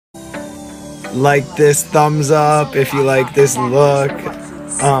like this thumbs up if you like this look.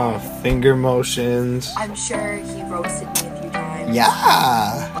 Finger motions. I'm sure he roasted me a few times.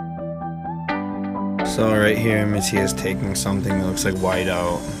 Yeah. So right here, Mattia's taking something that looks like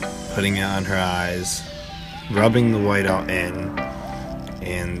whiteout, putting it on her eyes, rubbing the whiteout in,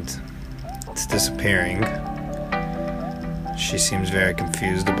 and it's disappearing. She seems very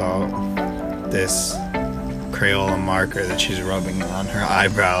confused about this Crayola marker that she's rubbing on her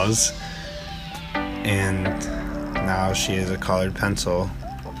eyebrows, and now she has a colored pencil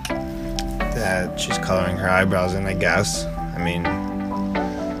that she's coloring her eyebrows in, I guess. I mean,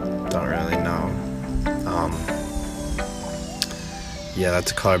 don't really know. Yeah,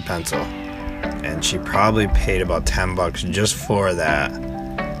 that's a colored pencil, and she probably paid about $10 just for that.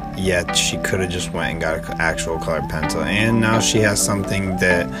 Yet she could have just went and got an actual colored pencil, and now she has something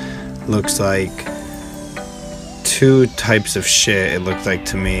that looks like two types of shit. It looked like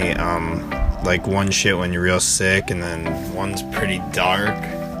to me, like one shit when you're real sick, and then one's pretty dark.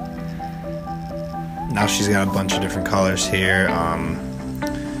 Now she's got a bunch of different colors here.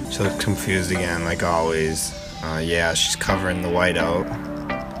 She looks confused again, like always. Yeah, she's covering the whiteout.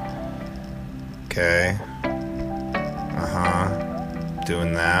 Okay.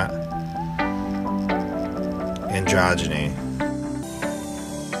 Doing that. Androgyny.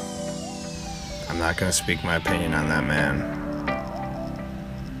 I'm not gonna speak my opinion on that man.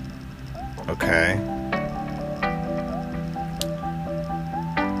 Okay.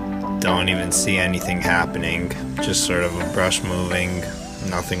 Don't even see anything happening. Just sort of a brush moving.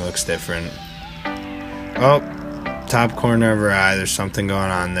 Nothing looks different. Oh, top corner of her eye. There's something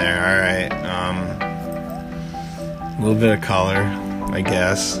going on there. Alright. A little bit of color, I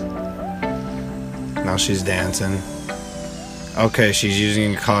guess. Now she's dancing. Okay, she's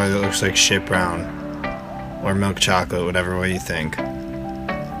using a color that looks like shit brown. Or milk chocolate, whatever way you think.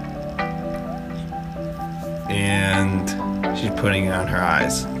 And she's putting it on her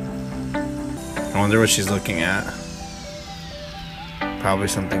eyes. I wonder what she's looking at. Probably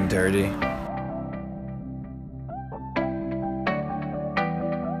something dirty.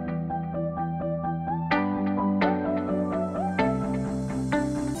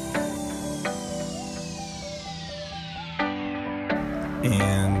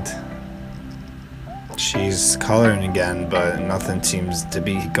 And she's coloring again, but nothing seems to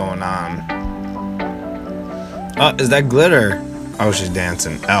be going on. Oh, is that glitter? Oh, she's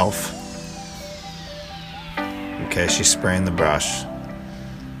dancing. Elf. Okay, she's spraying the brush.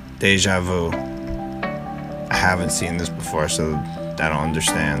 Deja vu. I haven't seen this before, so I don't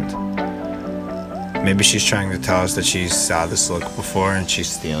understand. Maybe she's trying to tell us that she saw this look before and she's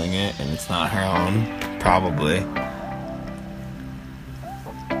stealing it and it's not her own. Probably.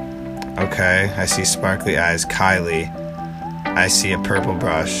 Okay, I see sparkly eyes. Kylie. I see a purple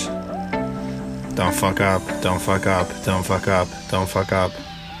brush. Don't fuck up, don't fuck up, don't fuck up, don't fuck up.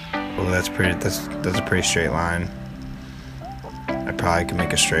 Oh, that's a pretty straight line. I probably could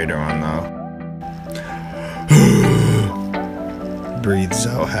make a straighter one though. Breathes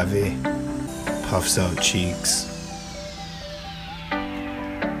out heavy. Puffs out cheeks.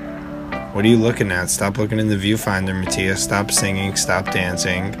 What are you looking at? Stop looking in the viewfinder, Mattia. Stop singing, stop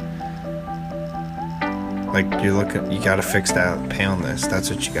dancing. Like, you gotta fix that paleness. That's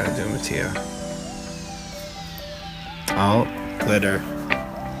what you gotta do, Mattia. Oh, glitter.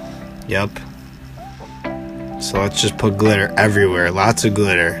 Yep. So let's just put glitter everywhere. Lots of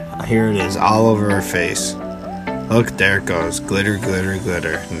glitter. Here it is, all over her face. Look, there it goes. Glitter, glitter,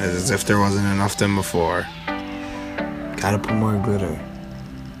 glitter. And as if there wasn't enough than before. Gotta put more glitter.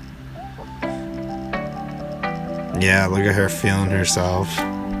 Yeah, look at her feeling herself.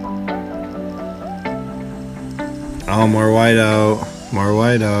 Oh, more whiteout. More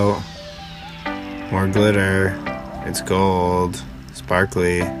whiteout. More glitter. It's gold.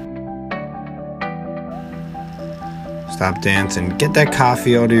 Sparkly. Stop dancing. Get that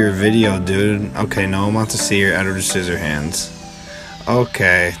coffee out of your video, dude. Okay, no one wants to see your Edward Scissorhands.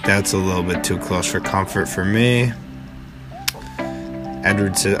 Okay, that's a little bit too close for comfort for me.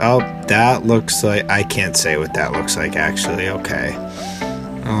 Edward says, oh, that looks like, I can't say what that looks like actually. Okay.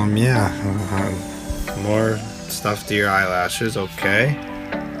 Yeah. More stuff to your eyelashes. Okay.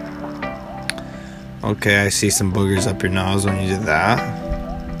 Okay, I see some boogers up your nose when you did that.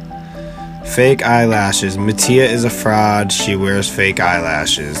 Fake eyelashes. Mattia is a fraud. She wears fake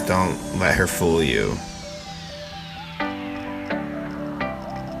eyelashes. Don't let her fool you.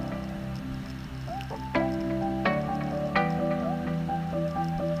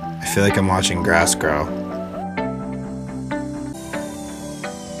 I feel like I'm watching grass grow.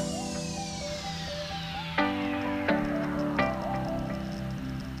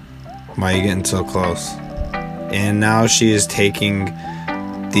 Why are you getting so close? And now she is taking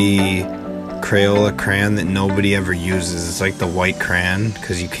the Crayola crayon that nobody ever uses. It's like the white crayon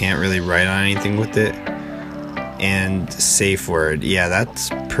because you can't really write on anything with it. And safe word. Yeah, that's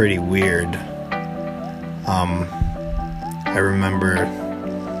pretty weird. I remember,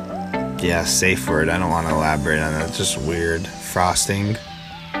 yeah, safe word. I don't want to elaborate on that. It's just weird. Frosting.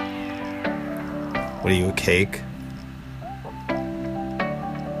 What are you, a cake?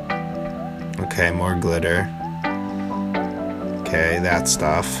 Okay, more glitter. Okay, that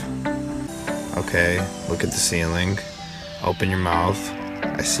stuff. Okay, look at the ceiling. Open your mouth.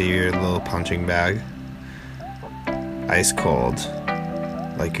 I see your little punching bag. Ice cold.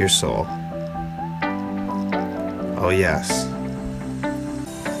 Like your soul. Oh yes.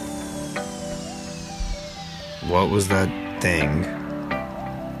 What was that thing?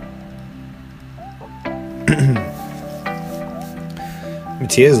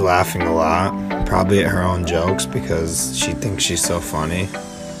 Mattia's laughing a lot, probably at her own jokes because she thinks she's so funny.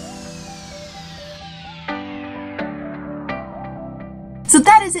 So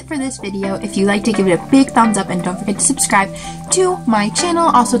that is it for this video. If you liked it, give it a big thumbs up and don't forget to subscribe to my channel.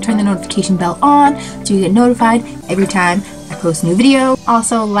 Also turn the notification bell on so you get notified every time I post a new video.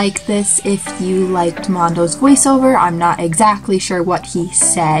 Also like this if you liked Mondo's voiceover. I'm not exactly sure what he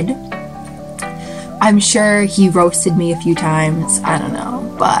said. I'm sure he roasted me a few times. I don't know.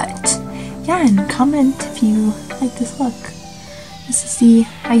 But yeah, and comment if you like this look. Just to see,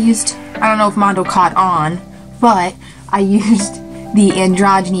 I don't know if Mondo caught on, but I used the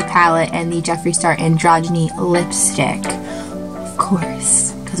Androgyny palette and the Jeffree Star Androgyny lipstick, of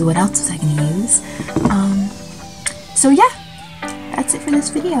course, because what else was I going to use? So yeah, that's it for this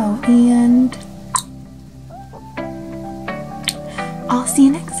video, and I'll see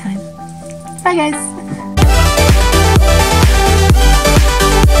you next time. Bye guys!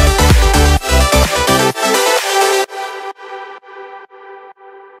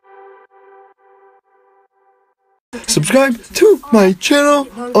 Subscribe to my channel.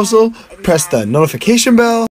 Also, press the notification bell.